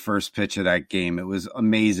for the first pitch of that game. It was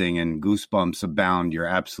amazing, and goosebumps abound. You're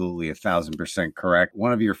absolutely 1,000% correct.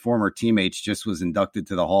 One of your former teammates just was inducted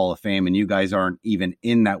to the Hall of Fame, and you guys aren't even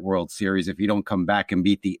in that World Series if you don't come back and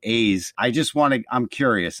beat the A's. I'm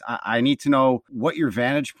curious. I need to know what your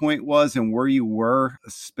vantage point was and where you were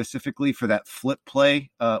specifically for that flip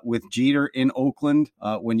play with Jeter in Oakland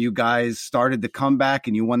when you guys started the comeback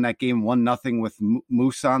and you won that game 1-0 with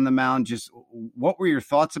Moose on the mound. Just what were your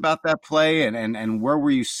thoughts about that play and where were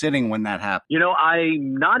you sitting when that happened?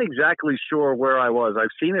 I'm not exactly sure where I was. I've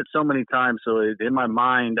seen it so many times, so in my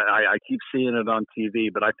mind, I keep seeing it on TV,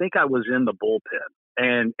 but I think I was in the bullpen.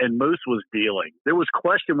 And Moose was dealing. There was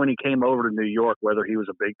question when he came over to New York whether he was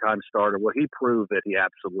a big time starter. Well, he proved that he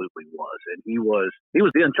absolutely was, and he was.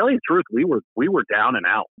 And tell you the truth, we were down and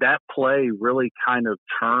out. That play really kind of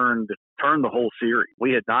turned the whole series.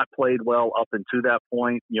 We had not played well up until that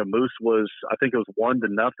point. Moose was, I think it was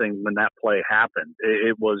 1-0 when that play happened.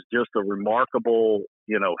 It was just a remarkable,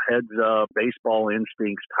 heads up baseball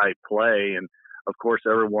instincts type play, and of course,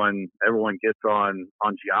 everyone gets on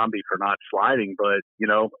Giambi for not sliding, but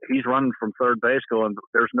he's running from third base going,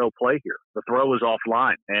 there's no play here. The throw is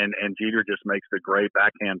offline, and Jeter just makes the great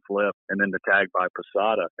backhand flip and then the tag by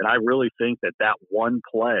Posada. And I really think that one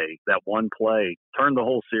play turned the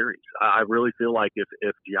whole series. I really feel like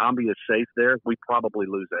if Giambi is safe there, we probably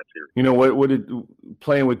lose that series. What did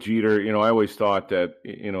playing with Jeter, I always thought that,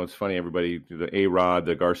 it's funny, everybody, the A-Rod,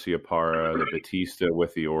 the Garciaparra, the Batista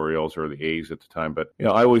with the Orioles or the A's at the time. But,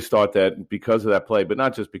 I always thought that because of that play, but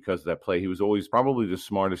not just because of that play, he was always probably the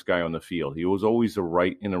smartest guy on the field. He was always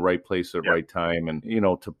in the right place at the right time. And,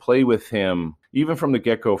 to play with him, even from the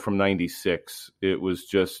get-go from 96, it was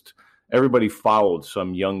just everybody followed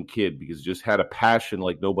some young kid because he just had a passion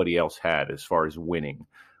like nobody else had as far as winning.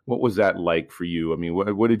 What was that like for you? I mean,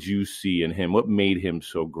 what did you see in him? What made him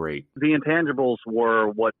so great? The intangibles were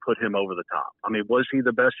what put him over the top. I mean, was he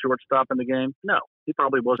the best shortstop in the game? No. He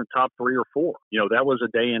probably wasn't top 3 or 4. That was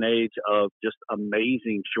a day and age of just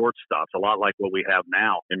amazing shortstops, a lot like what we have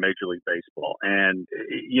now in Major League Baseball. And,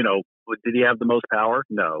 did he have the most power?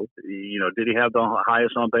 No. Did he have the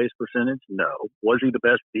highest on-base percentage? No. Was he the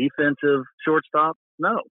best defensive shortstop?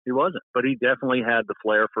 No, he wasn't. But he definitely had the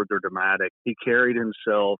flair for the dramatic. He carried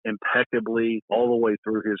himself impeccably all the way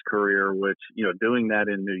through his career, which, doing that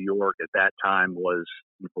in New York at that time was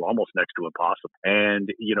almost next to impossible. And,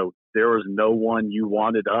 there was no one you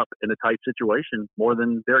wanted up in a tight situation more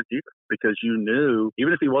than Derek Jeter, because you knew,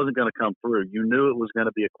 even if he wasn't going to come through, you knew it was going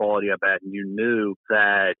to be a quality at bat, and you knew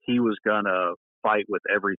that he was going to fight with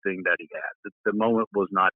everything that he had. The moment was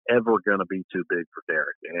not ever going to be too big for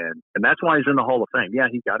Derek. And that's why he's in the Hall of Fame. Yeah,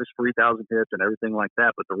 he got his 3,000 hits and everything like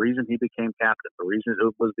that, but the reason he became captain, the reason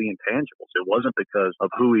it was the intangibles. It wasn't because of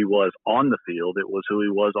who he was on the field. It was who he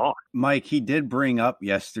was off. Mike, he did bring up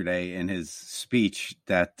yesterday in his speech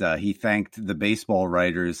that he thanked the baseball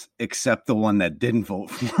writers except the one that didn't vote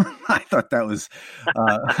for him. I thought that was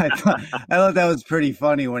I thought that was pretty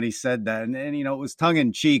funny when he said that. And it was tongue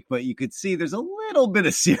in cheek, but you could see there's a little bit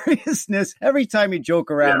of seriousness every time you joke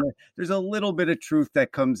around. Yeah. There's a little bit of truth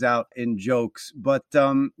that comes out in jokes, but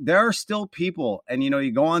there are still people, and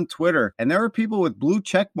you go on Twitter and there are people with blue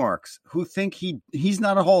check marks who think he's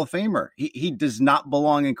not a Hall of Famer. He does not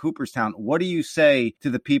belong in Cooperstown. What do you say to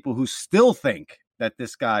the people who still think that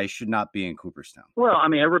this guy should not be in Cooperstown? Well, I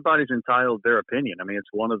mean, everybody's entitled to their opinion. I mean, it's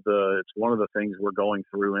one of the things we're going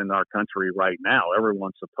through in our country right now.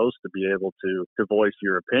 Everyone's supposed to be able to voice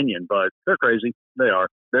your opinion, but they're crazy. They are.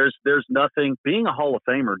 There's nothing. Being a Hall of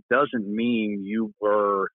Famer doesn't mean you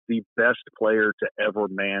were the best player to ever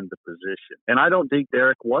man the position. And I don't think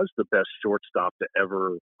Derek was the best shortstop to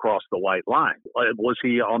ever cross the white line. Was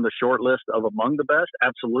he on the short list of among the best?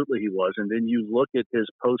 Absolutely he was. And then you look at his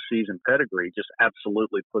postseason pedigree, just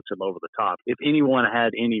absolutely puts him over the top. If anyone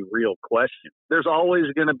had any real question, there's always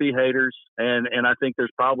going to be haters. And I think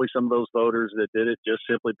there's probably some of those voters that did it just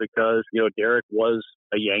simply because, Derek was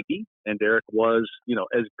a Yankee. And Derek was,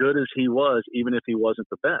 as good as he was, even if he wasn't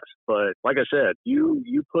the best. But like I said, you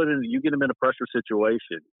get him in a pressure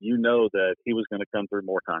situation, that he was going to come through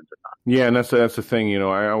more times than not. Yeah, and that's the thing.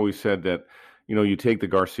 I always said that, you take the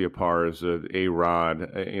Garciaparras,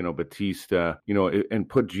 A-Rod, Batista, and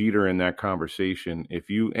put Jeter in that conversation. If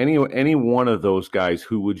you any one of those guys,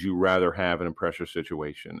 who would you rather have in a pressure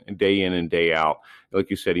situation, and day in and day out? Like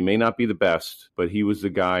you said, he may not be the best, but he was the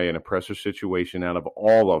guy in a pressure situation out of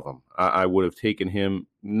all of them. I would have taken him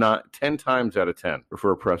not 10 times out of 10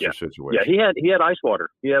 for a pressure situation. Yeah, he had ice water.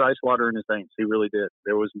 He had ice water in his veins. He really did.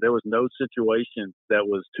 There was no situation that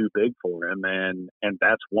was too big for him, and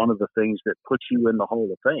that's one of the things that puts you in the Hall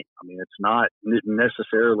of Fame. I mean, it's not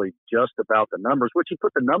necessarily just about the numbers, which he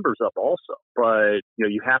put the numbers up also, but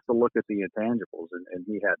you have to look at the intangibles, and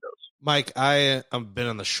he had those. Mike, I've been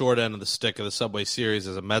on the short end of the stick of the Subway Series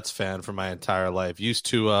as a Mets fan for my entire life. Used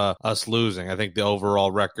to us losing. I think the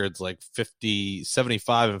overall record's like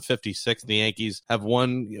 75 and 56. The Yankees have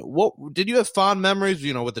won. What did you have fond memories,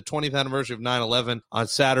 with the 20th anniversary of 9/11 on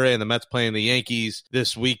Saturday and the Mets playing the Yankees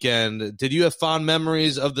this weekend? Did you have fond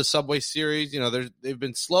memories of the Subway Series? They've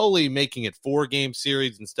been slowly making it 4-game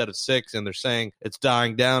series instead of 6, and they're saying it's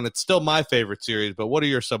dying down. It's still my favorite series, but what are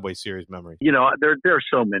your Subway Series memories? There are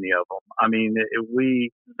so many of them. I mean,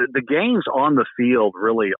 the games on the field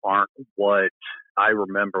really aren't what I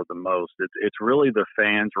remember the most. It's really the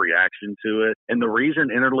fans' reaction to it. And the reason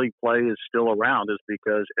interleague play is still around is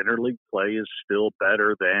because interleague play is still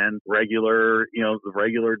better than regular, the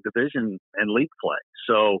regular division and league play.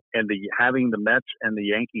 So, and having the Mets and the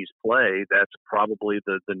Yankees play, that's probably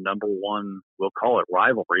the number one, we'll call it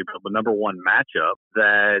rivalry, but the number one matchup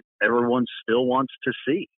that everyone still wants to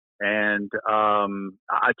see. And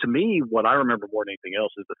to me, what I remember more than anything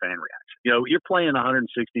else is the fan reaction. You know, you're playing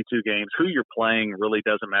 162 games. Who you're playing really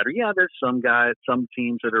doesn't matter. Yeah, there's some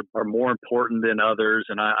teams that are more important than others.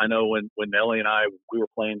 And I know when Nelly and I, we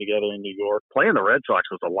were playing together in New York, playing the Red Sox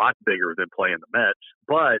was a lot bigger than playing the Mets.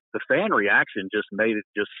 But the fan reaction just made it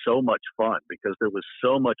just so much fun because there was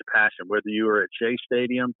so much passion, whether you were at Shea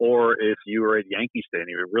Stadium or if you were at Yankee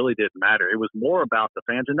Stadium. It really didn't matter. It was more about the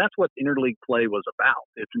fans, and that's what interleague play was about.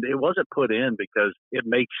 It wasn't put in because it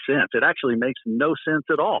makes sense. It actually makes no sense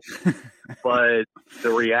at all. But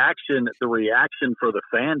the reaction for the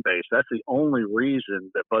fan base, that's the only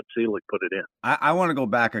reason that Bud Selig put it in. I want to go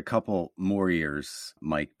back a couple more years,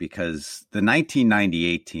 Mike, because the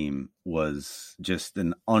 1998 team was just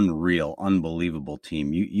an unbelievable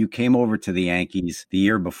team. You came over to the Yankees. The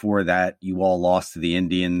year before that, you all lost to the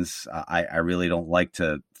Indians. I really don't like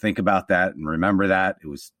to think about that and remember that. It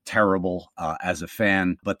was terrible as a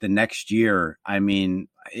fan. But the next year, I mean,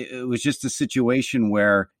 it was just a situation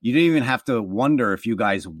where you didn't even have to wonder if you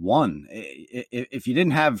guys won. If you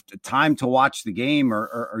didn't have time to watch the game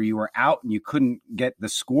or you were out and you couldn't get the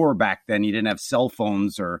score back then, you didn't have cell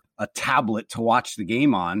phones or a tablet to watch the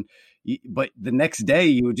game on. But the next day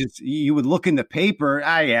you would look in the paper.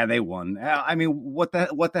 Yeah, they won. I mean, what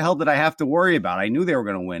the hell did I have to worry about? I knew they were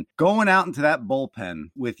going to win. Going out into that bullpen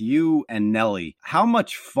with you and Nelly, how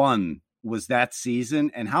much fun was that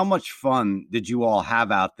season, and how much fun did you all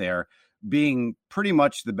have out there being pretty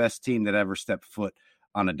much the best team that ever stepped foot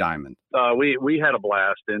on a diamond? We had a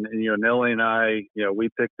blast, and you know, Nelly and I, you know, we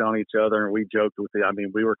picked on each other and we joked with it. I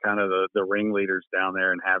mean, we were kind of the ringleaders down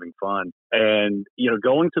there and having fun. And you know,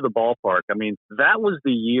 going to the ballpark, I mean, that was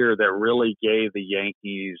the year that really gave the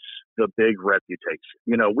Yankees the big reputation.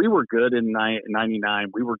 You know, we were good in 99,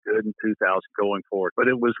 we were good in 2000 going forward, but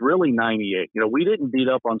it was really 98. You know, we didn't beat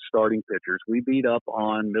up on starting pitchers. We beat up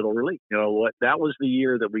on middle relief. You know what? That was the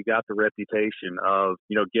year that we got the reputation of,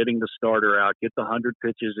 you know, getting the starter out, get the 100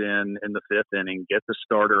 pitches in the fifth inning, get the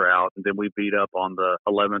starter out, and then we beat up on the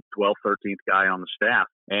 11th, 12th, 13th guy on the staff.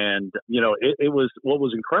 And, you know, it was what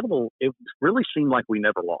was incredible. It really seemed like we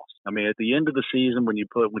never lost. I mean, at the end of the season, when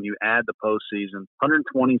you add the postseason,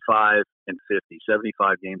 125 and 50,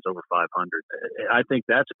 75 games over 500. I think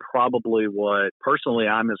that's probably what personally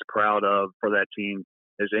I'm as proud of for that team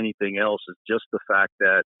as anything else, is just the fact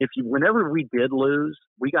that whenever we did lose,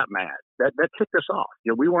 we got mad. That ticked us off.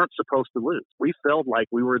 You know, we weren't supposed to lose. We felt like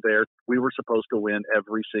we were there. We were supposed to win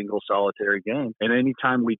every single solitary game. And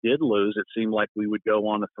anytime we did lose, it seemed like we would go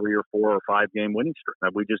on a 3 or 4 or 5 game winning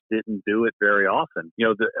streak. We just didn't do it very often. You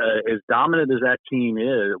know, as dominant as that team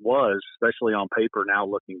was, especially on paper now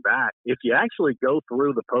looking back, if you actually go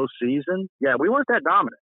through the postseason, yeah, we weren't that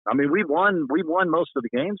dominant. I mean, we won most of the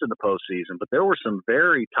games in the postseason, but there were some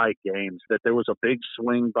very tight games that there was a big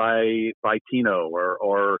swing by Tino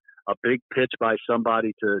or a big pitch by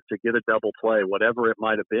somebody to get a double play, whatever it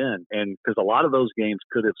might have been. And because a lot of those games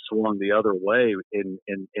could have swung the other way in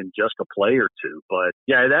just a play or two. But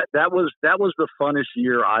yeah, that was the funnest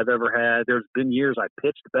year I've ever had. There's been years I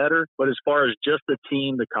pitched better, but as far as just the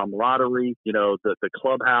team, the camaraderie, you know, the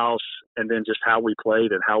clubhouse, and then just how we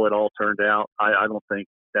played and how it all turned out, I don't think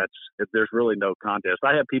there's really no contest.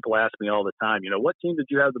 I have people ask me all the time, you know, what team did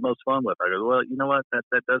you have the most fun with? I go, well, you know what,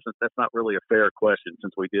 that's not really a fair question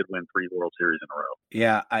since we did win 3 World Series in a row.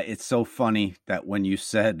 Yeah, it's so funny that when you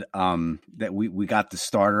said that we got the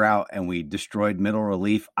starter out and we destroyed middle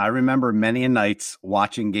relief, I remember many a nights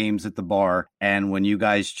watching games at the bar, and when you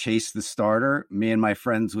guys chased the starter, me and my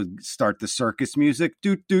friends would start the circus music,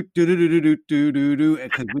 do do do do do do do do do,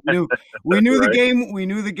 because we knew right.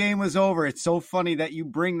 the game was over. It's so funny that you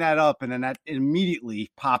bring that up, and then that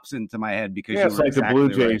immediately pops into my head because it's like exactly the Blue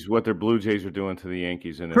Jays, right. What their Blue Jays are doing to the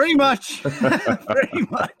Yankees, in pretty much. Pretty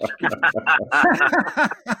much.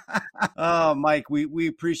 Oh, Mike, we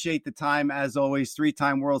appreciate the time as always.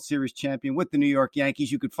 3-time World Series champion with the New York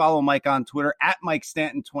Yankees. You could follow Mike on Twitter at Mike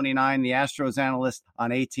Stanton29, the Astros analyst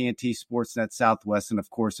on AT&T Sportsnet Southwest, and of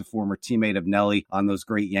course a former teammate of Nelly on those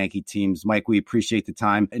great Yankee teams. Mike, we appreciate the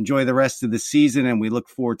time. Enjoy the rest of the season, and we look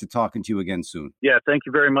forward to talking to you again soon. Yeah, thank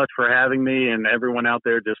you very much for having me, and everyone out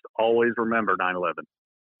there, just always remember 9/11.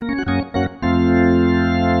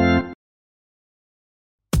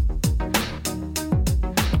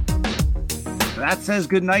 That says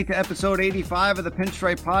goodnight to episode 85 of the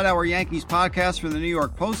Pinstripe Pod, our Yankees podcast from the New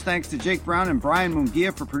York Post. Thanks to Jake Brown and Brian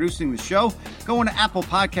Munguia for producing the show. Go into Apple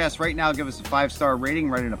Podcasts right now, give us a 5-star rating,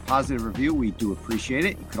 write in a positive review. We do appreciate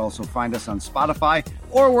it. You could also find us on Spotify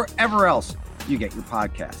or wherever else you get your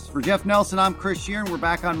podcasts. For Jeff Nelson, I'm Chris Sheeran. We're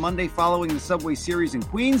back on Monday following the Subway Series in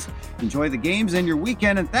Queens. Enjoy the games and your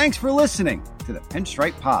weekend, and thanks for listening to to the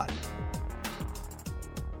Pinstripe Pod.